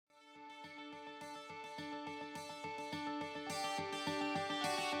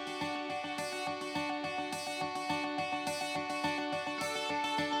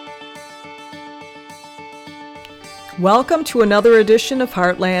Welcome to another edition of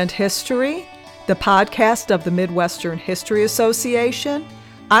Heartland History, the podcast of the Midwestern History Association.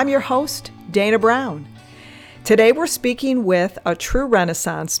 I'm your host, Dana Brown. Today we're speaking with a true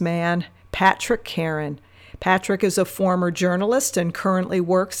Renaissance man, Patrick Caron. Patrick is a former journalist and currently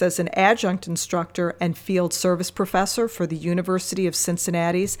works as an adjunct instructor and field service professor for the University of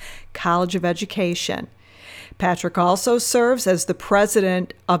Cincinnati's College of Education. Patrick also serves as the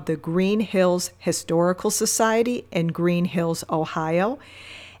president of the Green Hills Historical Society in Green Hills, Ohio,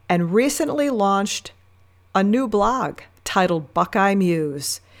 and recently launched a new blog titled Buckeye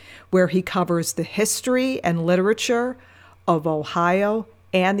Muse, where he covers the history and literature of Ohio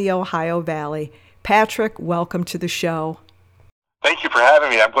and the Ohio Valley. Patrick, welcome to the show. Thank you for having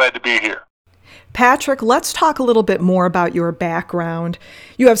me. I'm glad to be here. Patrick, let's talk a little bit more about your background.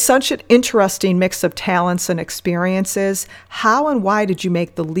 You have such an interesting mix of talents and experiences. How and why did you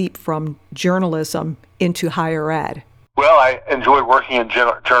make the leap from journalism into higher ed? Well, I enjoyed working in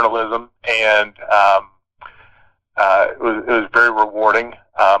journalism, and it was very rewarding.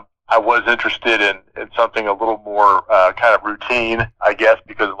 I was interested in something a little more kind of routine, I guess,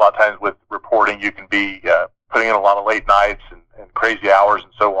 because a lot of times with reporting you can be putting in a lot of late nights and crazy hours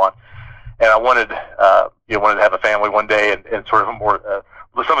and so on. And I wanted to have a family one day and sort of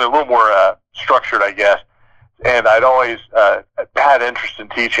something a little more structured, I guess. And I'd always had interest in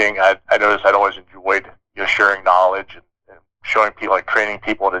teaching. I noticed I'd always enjoyed sharing knowledge and showing people, like training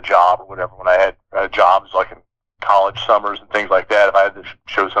people at a job or whatever. When I had jobs like in college summers and things like that, if I had to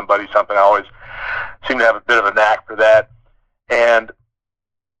show somebody something, I always seemed to have a bit of a knack for that. And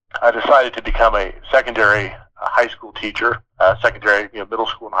I decided to become a secondary high school teacher, secondary, middle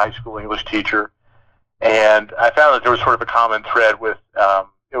school and high school English teacher, and I found that there was sort of a common thread with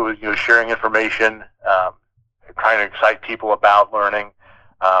it was sharing information, trying to excite people about learning,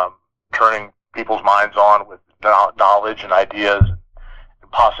 turning people's minds on with knowledge and ideas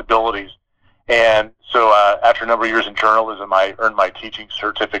and possibilities. And so after a number of years in journalism, I earned my teaching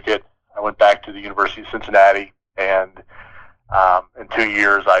certificate. I went back to the University of Cincinnati, and in 2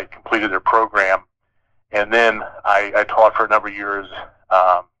 years I completed their program. And then I taught for a number of years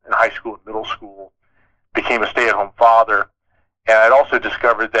in high school and middle school, became a stay-at-home father, and I'd also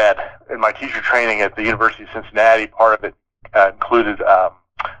discovered that in my teacher training at the University of Cincinnati, part of it included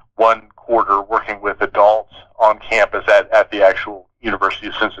 1 quarter working with adults on campus at the actual University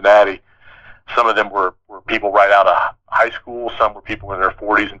of Cincinnati. Some of them were people right out of high school, some were people in their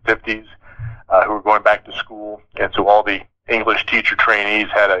 40s and 50s who were going back to school, and so all the English teacher trainees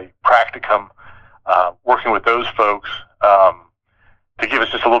had a practicum working with those folks to give us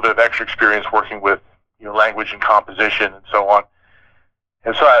just a little bit of extra experience working with language and composition and so on.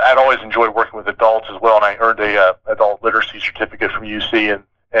 And so I'd always enjoyed working with adults as well, and I earned a adult literacy certificate from UC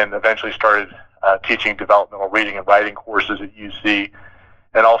and eventually started teaching developmental reading and writing courses at UC,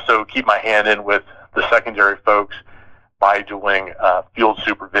 and also keep my hand in with the secondary folks by doing field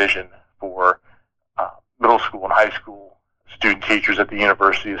supervision for middle school and high school student teachers at the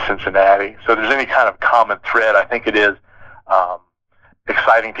University of Cincinnati. So if there's any kind of common thread, I think it is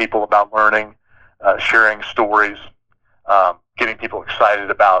exciting people about learning, sharing stories, getting people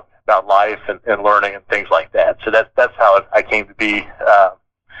excited about life and learning and things like that. So that's how I came to be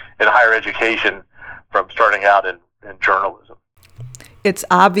in higher education from starting out in journalism. It's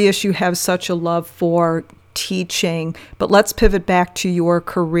obvious you have such a love for teaching, but let's pivot back to your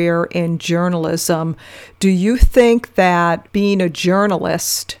career in journalism. Do you think that being a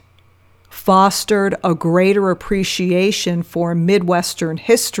journalist fostered a greater appreciation for Midwestern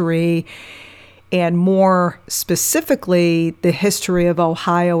history and more specifically the history of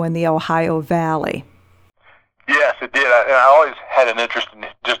Ohio and the Ohio Valley? Yes, it did. I always had an interest in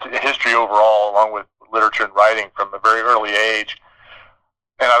just history overall, along with literature and writing from a very early age.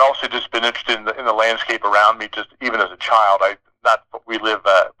 And I'd also just been interested in the landscape around me, just even as a child. I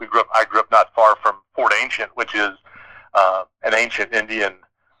grew up not far from Fort Ancient, which is an ancient Indian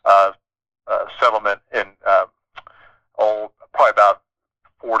settlement in probably about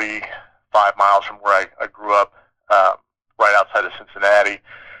 45 miles from where I grew up, right outside of Cincinnati.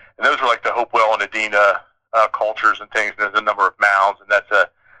 And those were like the Hopewell and Adena cultures and things. And there's a number of mounds, and that's a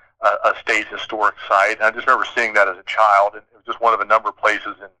state historic site. And I just remember seeing that as a child, and it was just one of a number of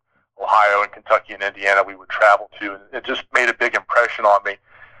places in Ohio and Kentucky and Indiana we would travel to, and it just made a big impression on me.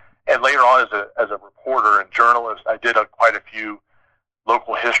 And later on, as a reporter and journalist, I did quite a few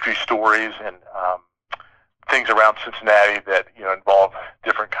local history stories and things around Cincinnati that involve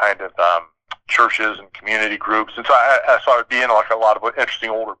different kind of churches and community groups. And so I would be in like a lot of interesting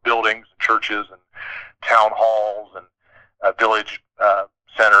older buildings, churches and town halls and village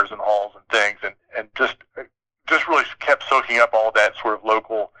centers and halls and things, and just just really kept soaking up all that sort of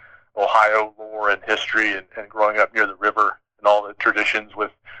local Ohio lore and history, and growing up near the river and all the traditions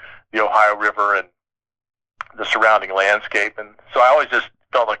with the Ohio River and the surrounding landscape. And so I always just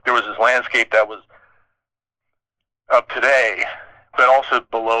felt like there was this landscape that was of today, but also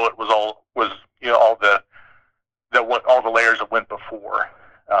below it was all the layers that went before.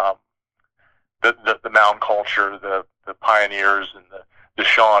 The mound culture, the pioneers, and the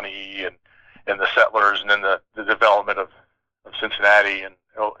Shawnee, and the settlers, and then the development of Cincinnati and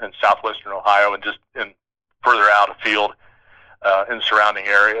southwestern Ohio, and just further out afield in surrounding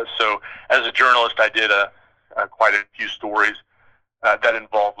areas. So as a journalist, I did quite a few stories that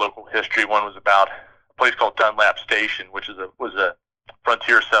involved local history. One was about a place called Dunlap Station, which was a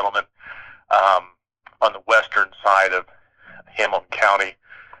frontier settlement on the western side of Hamilton County,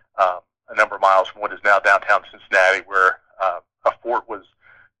 a number of miles from what is now downtown Cincinnati, where a fort was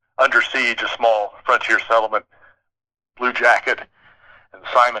under siege, a small frontier settlement, Blue Jacket and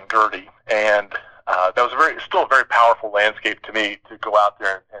Simon Girty. And that was still a very powerful landscape to me to go out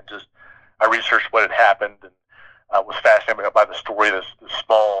there and just, I researched what had happened, and was fascinated by the story. This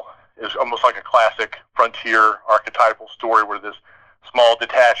small, is almost like a classic frontier archetypal story, where this small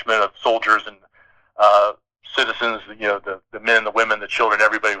detachment of soldiers and citizens, the men, the women, the children,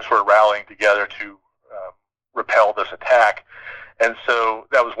 everybody was sort of rallying together to repel this attack. And so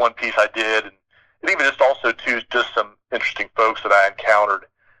that was one piece I did, and even just some interesting folks that I encountered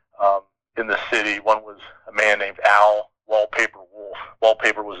in the city. One was a man named Al Wallpaper Wolf.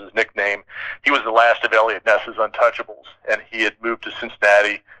 Wallpaper was his nickname. He was the last of Eliot Ness's Untouchables, and he had moved to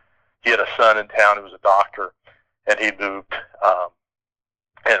Cincinnati. He had a son in town who was a doctor, and he moved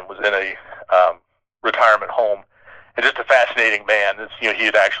and was in a retirement home. And just a fascinating man. He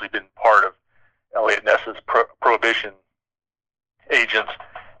had actually been part of Eliot Ness's Prohibition agents,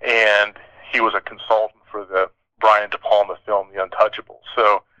 and he was a consultant for the Brian De Palma film, The Untouchables.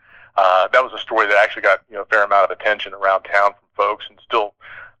 So that was a story that actually got a fair amount of attention around town from folks, and still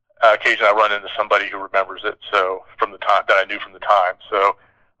occasionally I run into somebody who remembers it. So from the time that I knew from the time, so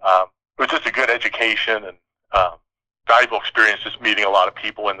it was just a good education and valuable experience, just meeting a lot of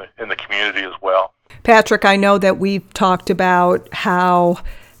people in the community as well. Patrick, I know that we've talked about how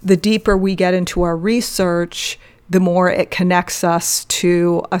the deeper we get into our research, the more it connects us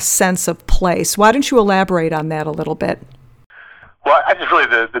to a sense of place. Why don't you elaborate on that a little bit? Well, I just really,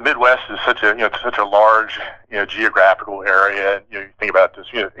 the Midwest is such a large geographical area. And, you think about this,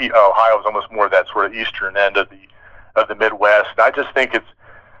 Ohio is almost more of that sort of eastern end of the Midwest. And I just think it's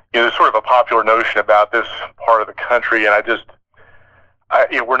there's sort of a popular notion about this part of the country, and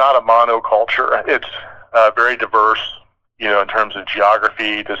we're not a monoculture. It's very diverse, in terms of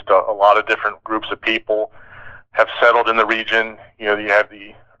geography. Just a lot of different groups of people have settled in the region. You have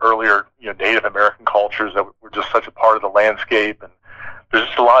the earlier, Native American cultures that were just such a part of the landscape, and there's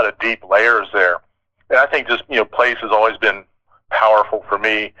just a lot of deep layers there. And I think just, place has always been powerful for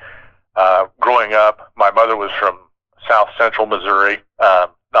me. Growing up, my mother was from South Central Missouri,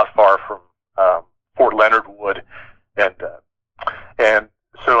 not far from Fort Leonard Wood, and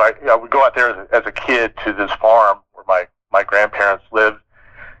so I would go out there as a kid to this farm where my grandparents lived,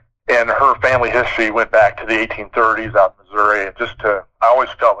 and her family history went back to the 1830s out in Missouri, and I always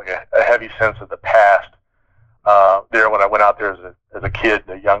felt like a heavy sense of the past there when I went out there as a kid,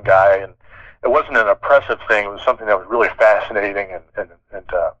 a young guy, and it wasn't an oppressive thing. It was something that was really fascinating and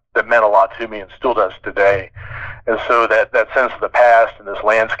that meant a lot to me and still does today. And so that sense of the past and this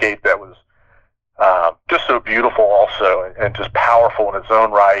landscape that was just so beautiful also, and just powerful in its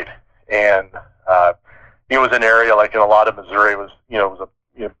own right. And it was an area, like in a lot of Missouri,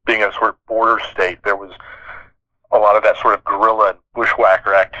 being a sort of border state, there was a lot of that sort of guerrilla and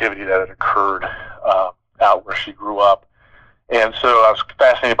bushwhacker activity that had occurred out where she grew up. And so I was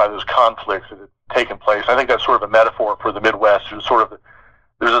fascinated by those conflicts that had taken place. I think that's sort of a metaphor for the Midwest. There's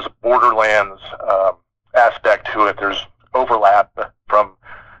this borderlands aspect to it. There's overlap from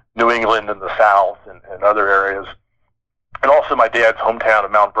New England and the South and other areas. And also my dad's hometown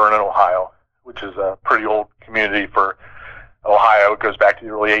of Mount Vernon, Ohio, which is a pretty old community for Ohio. It goes back to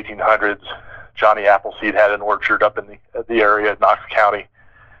the early 1800s. Johnny Appleseed had an orchard up in the area, Knox County,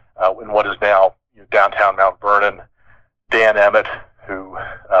 in what is now downtown Mount Vernon. Dan Emmett, who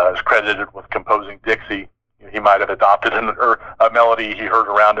is credited with composing Dixie, he might have adopted a melody he heard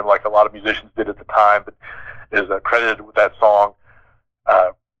around him, like a lot of musicians did at the time, but is credited with that song.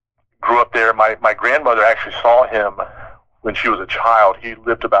 Grew up there. My grandmother actually saw him when she was a child. He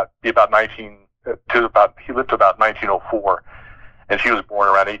lived about 1904, and she was born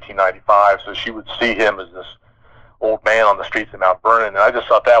around 1895. So she would see him as this old man on the streets of Mount Vernon. And I just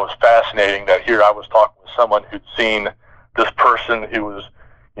thought that was fascinating, that here I was talking with someone who'd seen this person who was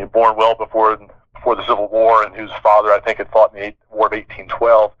born well before the Civil War, and whose father, I think, had fought in the War of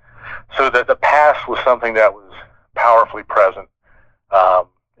 1812. So that the past was something that was powerfully present.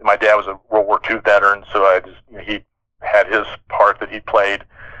 My dad was a World War II veteran, so he had his part that he played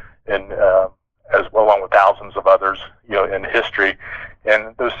in, as well, along with thousands of others, in history,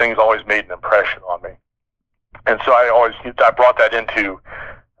 and those things always made an impression on me. And so I brought that into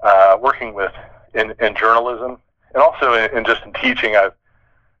working in journalism, and also in teaching.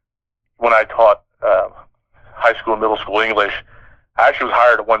 When I taught high school and middle school English, I actually was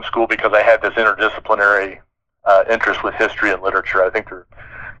hired at one school because I had this interdisciplinary interest with history and literature. I think they're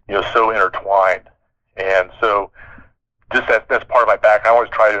so intertwined, and so just that's part of my background. I always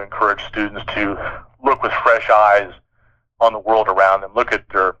try to encourage students to look with fresh eyes on the world around them, look at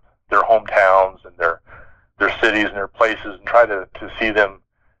their hometowns and their cities and their places, and try to see them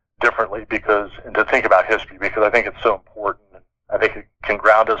differently, and to think about history, because I think it's so important. I think it can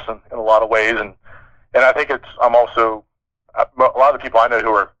ground us in a lot of ways, and I think I'm also, a lot of the people I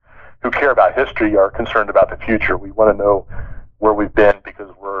know who care about history are concerned about the future. We want to know where we've been, because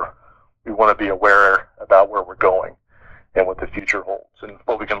we want to be aware about where we're going and what the future holds and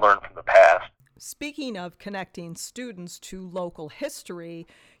what we can learn from the past. Speaking of connecting students to local history,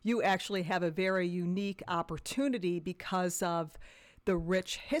 you actually have a very unique opportunity because of the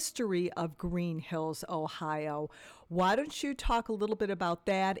rich history of Green Hills, Ohio. Why don't you talk a little bit about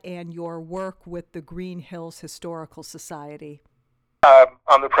that and your work with the Green Hills Historical Society?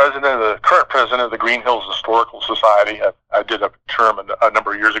 I'm the current president of the Green Hills Historical Society. I did a term a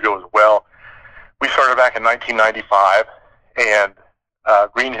number of years ago as well. We started back in 1995, and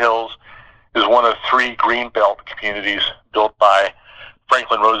Green Hills is one of 3 Greenbelt communities built by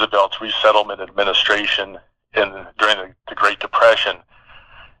Franklin Roosevelt's resettlement administration during the Great Depression.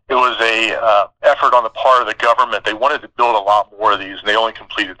 It was a effort on the part of the government. They wanted to build a lot more of these, and they only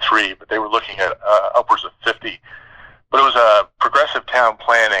completed 3, but they were looking at upwards of 50. But it was a progressive town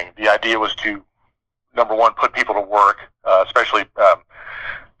planning. The idea was to, number one, put people to work, especially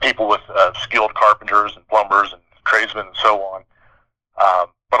people with skilled carpenters and plumbers and tradesmen and so on.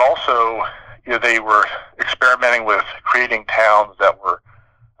 But also, they were experimenting with creating towns that were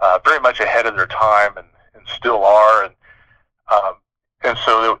very much ahead of their time, and still are. And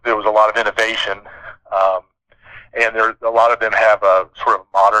so there was a lot of innovation, and a lot of them have a sort of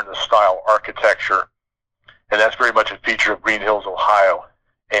modernist style architecture, and that's very much a feature of Green Hills, Ohio.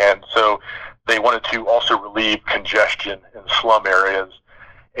 And so they wanted to also relieve congestion in slum areas,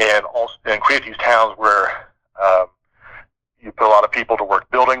 and create these towns where you put a lot of people to work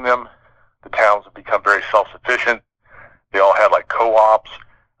building them. The towns have become very self-sufficient. They all had like co-ops.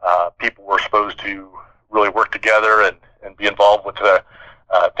 People were supposed to really work together and be involved with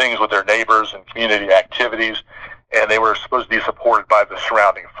things with their neighbors and community activities, and they were supposed to be supported by the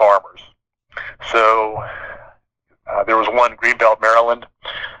surrounding farmers. So there was one, Greenbelt, Maryland,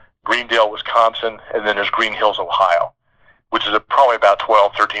 Greendale, Wisconsin, and then there's Green Hills, Ohio, which is probably about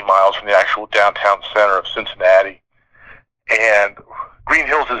 12, 13 miles from the actual downtown center of Cincinnati. And Green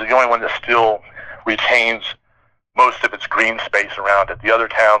Hills is the only one that still retains most of its green space around it. The other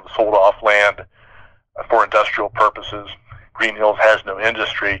towns sold off land for industrial purposes. Green Hills has no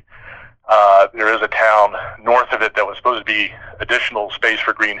industry. There is a town north of it that was supposed to be additional space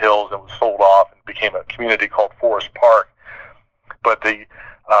for Green Hills that was sold off and became a community called Forest Park. But the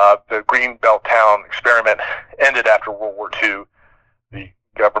Greenbelt town experiment ended after World War II. The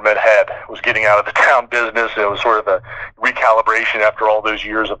government was getting out of the town business. It was sort of a recalibration after all those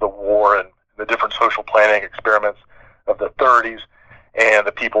years of the war and the different social planning experiments of the 30s, and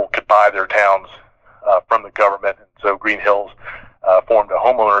the people could buy their towns from the government. And so Green Hills formed a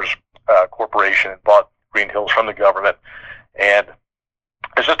homeowners corporation and bought Green Hills from the government. And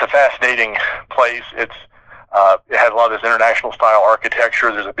it's just a fascinating place. It has a lot of this international style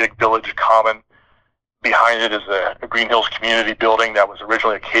architecture. There's a big village common. Behind it is a Green Hills community building that was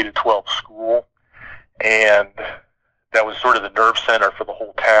originally a K-12 school, and that was sort of the nerve center for the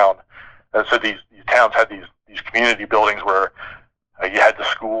whole town. And so these towns had these community buildings where you had the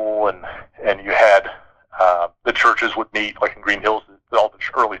school, and you had the churches would meet, like in Green Hills. All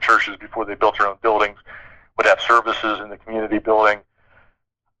the early churches, before they built their own buildings, would have services in the community building.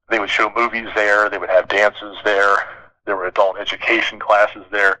 They would show movies there. They would have dances there. There were adult education classes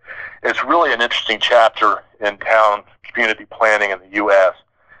there. It's really an interesting chapter in town community planning in the U.S.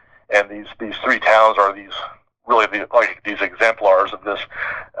 And these 3 towns are these exemplars of this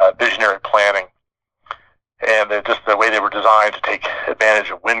visionary planning. And just the way they were designed to take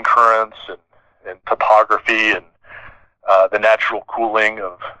advantage of wind currents and topography and the natural cooling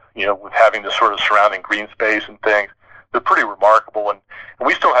of, with having the sort of surrounding green space and things. They're pretty remarkable. And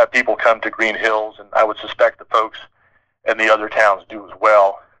we still have people come to Green Hills, and I would suspect the folks in the other towns do as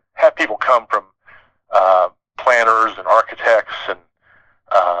well. Have people come from planners and architects and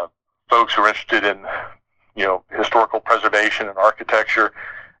folks who are interested in, historical preservation and architecture,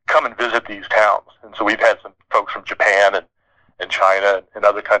 come and visit these towns. And so we've had some folks from Japan and China and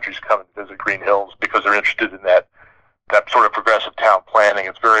other countries come and visit Green Hills because they're interested in that sort of progressive town planning.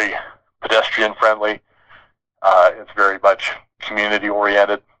 It's very pedestrian friendly. It's very much community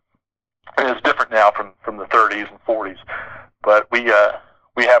oriented. And it's different now from the 30s and 40s. But we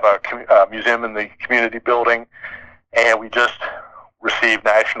have a museum in the community building, and we just received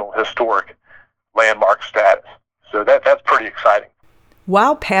National Historic Landmark status. So that's pretty exciting.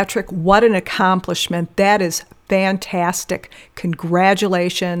 Wow, Patrick, what an accomplishment. That is fantastic.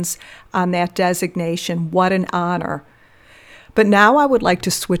 Congratulations on that designation. What an honor. But now I would like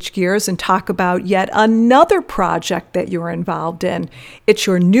to switch gears and talk about yet another project that you're involved in. It's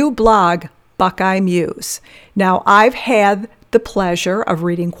your new blog, Buckeye Muse. Now, I've had the pleasure of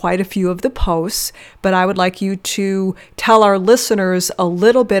reading quite a few of the posts, but I would like you to tell our listeners a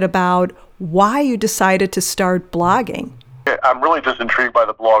little bit about why you decided to start blogging. I'm really just intrigued by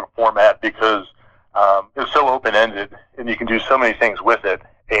the blog format because it's so open-ended, and you can do so many things with it,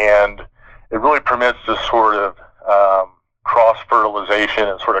 and it really permits this sort of cross-fertilization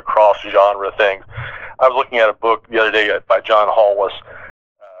and sort of cross-genre things. I was looking at a book the other day by John Hallwess,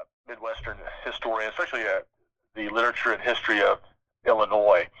 Midwestern historian, especially the literature and history of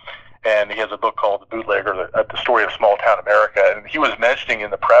Illinois, and he has a book called The Bootlegger, the Story of Small Town America, and he was mentioning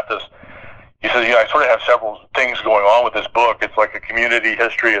in the preface, he says, I sort of have several things going on with this book. It's like a community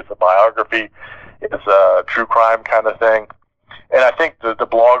history, it's a biography, it's a true crime kind of thing, and I think the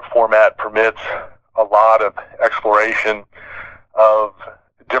blog format permits a lot of exploration of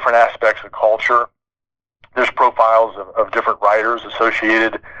different aspects of culture. There's profiles of different writers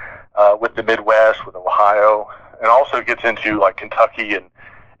associated with the Midwest, with Ohio, and also gets into like Kentucky and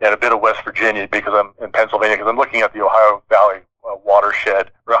a bit of West Virginia because I'm in Pennsylvania, because I'm looking at the Ohio Valley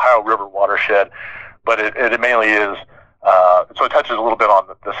watershed, or Ohio River watershed, but it mainly is, so it touches a little bit on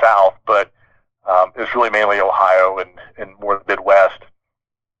the South, but it's really mainly Ohio and more the Midwest.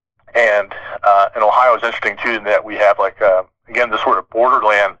 And Ohio is interesting too in that we have again, the sort of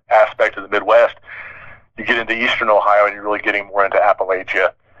borderland aspect of the Midwest. You get into eastern Ohio and you're really getting more into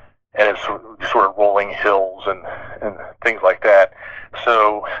Appalachia, and it's sort of rolling hills and things like that.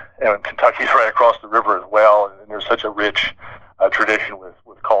 So, and Kentucky's right across the river as well, and there's such a rich tradition with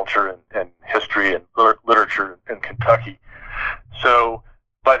culture and history and literature in Kentucky. So,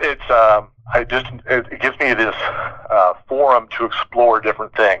 but it gives me this forum to explore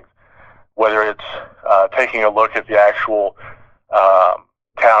different things, whether it's taking a look at the actual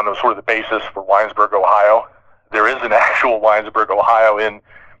town of sort of the basis for Winesburg, Ohio. There is an actual Winesburg, Ohio in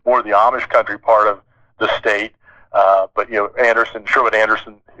more of the Amish country part of the state. But, Sherwood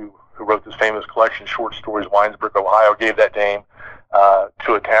Anderson, who wrote this famous collection, short stories, Winesburg, Ohio, gave that name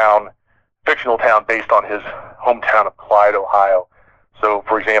to a fictional town based on his hometown of Clyde, Ohio. So,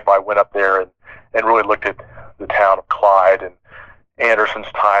 for example, I went up there and really looked at the town of Clyde and Anderson's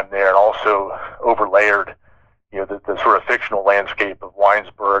time there, and also overlayered, the sort of fictional landscape of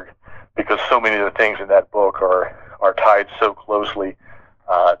Winesburg, because so many of the things in that book are tied so closely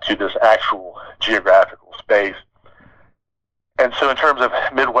to this actual geographical space. And so in terms of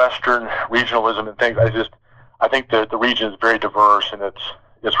Midwestern regionalism and things, I think the region is very diverse, and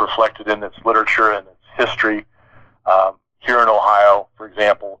it's reflected in its literature and its history. Here in Ohio, for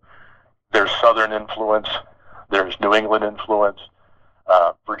example, there's Southern influence, there's New England influence,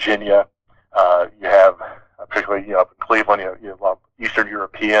 Virginia. You have, particularly up in Cleveland, you have a lot of Eastern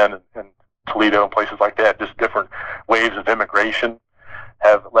European and Toledo and places like that. Just different waves of immigration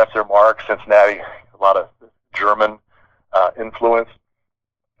have left their mark. Cincinnati, a lot of German influence.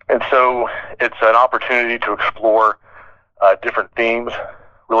 And so it's an opportunity to explore different themes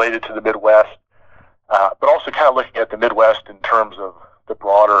related to the Midwest, but also kind of looking at the Midwest in terms of the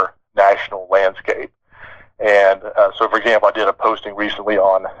broader national landscape. And so, for example, I did a posting recently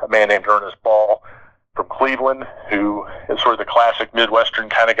on a man named Ernest Ball from Cleveland, who is sort of the classic Midwestern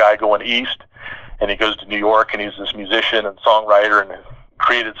kind of guy going east, and he goes to New York, and he's this musician and songwriter, and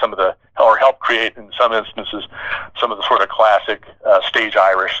created helped create, in some instances, some of the sort of classic stage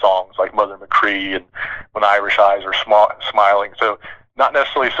Irish songs like Mother McCree and When Irish Eyes Are Smiling. So not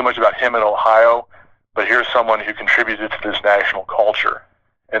necessarily so much about him in Ohio, but here's someone who contributed to this national culture.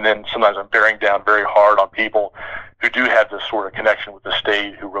 And then sometimes I'm bearing down very hard on people who do have this sort of connection with the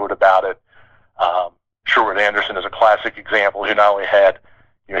state, who wrote about it, Sherwood Anderson is a classic example, who not only had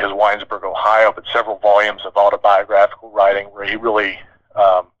his Winesburg, Ohio, but several volumes of autobiographical writing where he really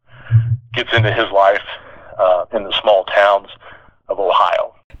gets into his life in the small towns of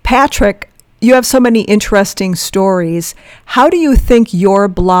Ohio. Patrick, you have so many interesting stories. How do you think your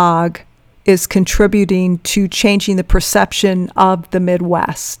blog is contributing to changing the perception of the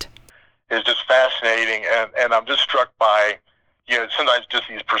Midwest? It's just fascinating, and I'm just struck by, sometimes just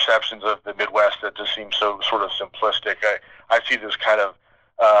these perceptions of the Midwest that just seem so sort of simplistic. I see this kind of,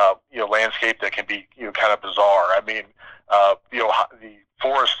 landscape that can be, kind of bizarre. I mean, the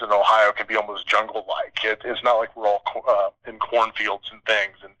forests in Ohio can be almost jungle-like. It's not like we're all in cornfields and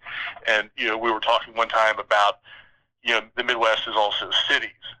things. And we were talking one time about, the Midwest is also cities.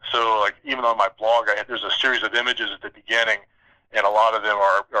 So, like, even on my blog, there's a series of images at the beginning, and a lot of them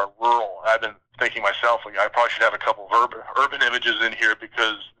are rural. I've been thinking myself, I probably should have a couple of urban images in here,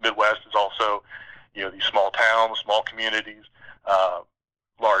 because the Midwest is also, these small towns, small communities,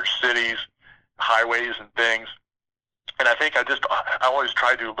 large cities, highways and things. And I think I always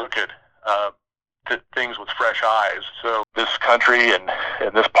try to look at things with fresh eyes. So this country and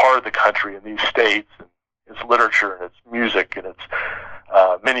this part of the country and these states, and its literature and its music and its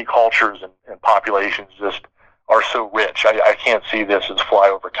many cultures and populations just are so rich. I can't see this as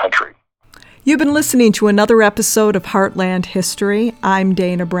flyover country. You've been listening to another episode of Heartland History. I'm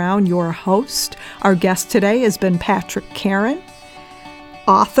Dana Brown, your host. Our guest today has been Patrick Caron,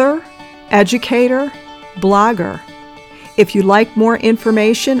 author, educator, blogger. If you'd like more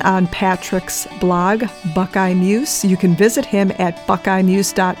information on Patrick's blog, Buckeye Muse, you can visit him at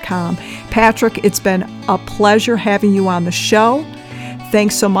buckeyemuse.com. Patrick, it's been a pleasure having you on the show.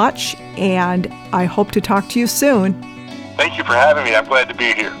 Thanks so much, and I hope to talk to you soon. Thank you for having me. I'm glad to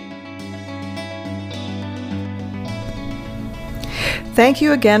be here. Thank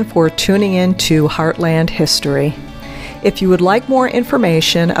you again for tuning in to Heartland History. If you would like more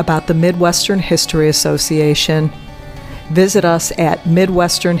information about the Midwestern History Association, visit us at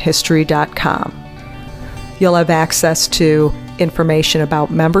midwesternhistory.com. You'll have access to information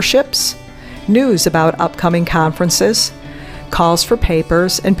about memberships, news about upcoming conferences, calls for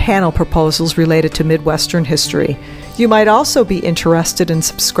papers, and panel proposals related to Midwestern history. You might also be interested in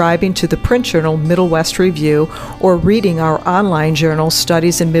subscribing to the print journal Middle West Review or reading our online journal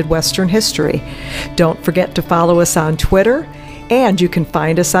Studies in Midwestern History. Don't forget to follow us on Twitter, and you can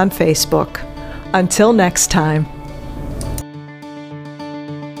find us on Facebook. Until next time.